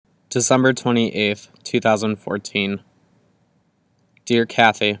December 28th, 2014. Dear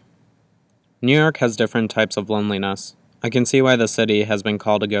Kathy, New York has different types of loneliness. I can see why the city has been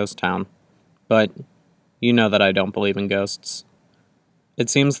called a ghost town, but you know that I don't believe in ghosts. It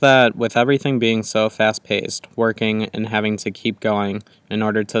seems that with everything being so fast-paced, working and having to keep going in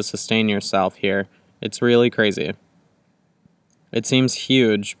order to sustain yourself here, it's really crazy. It seems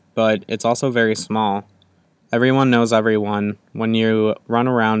huge, but it's also very small. Everyone knows everyone when you run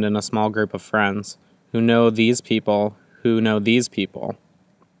around in a small group of friends who know these people who know these people.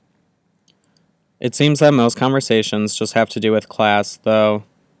 It seems that most conversations just have to do with class, though,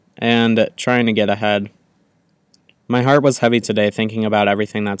 and trying to get ahead. My heart was heavy today thinking about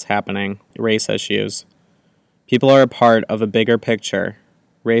everything that's happening, race issues. People are a part of a bigger picture.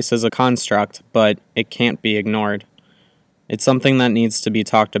 Race is a construct, but it can't be ignored. It's something that needs to be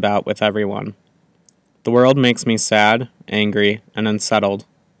talked about with everyone. The world makes me sad, angry, and unsettled.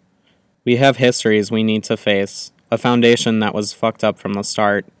 We have histories we need to face, a foundation that was fucked up from the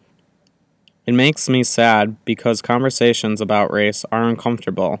start. It makes me sad because conversations about race are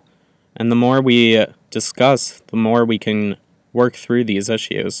uncomfortable, and the more we discuss, the more we can work through these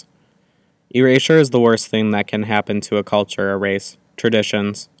issues. Erasure is the worst thing that can happen to a culture, a race,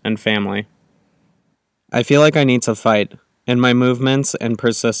 traditions, and family. I feel like I need to fight, and my movements and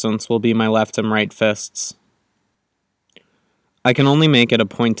persistence will be my left and right fists. I can only make it a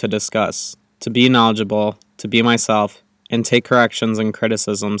point to discuss, to be knowledgeable, to be myself, and take corrections and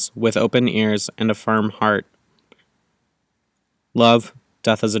criticisms with open ears and a firm heart. Love,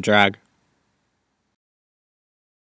 death is a drag.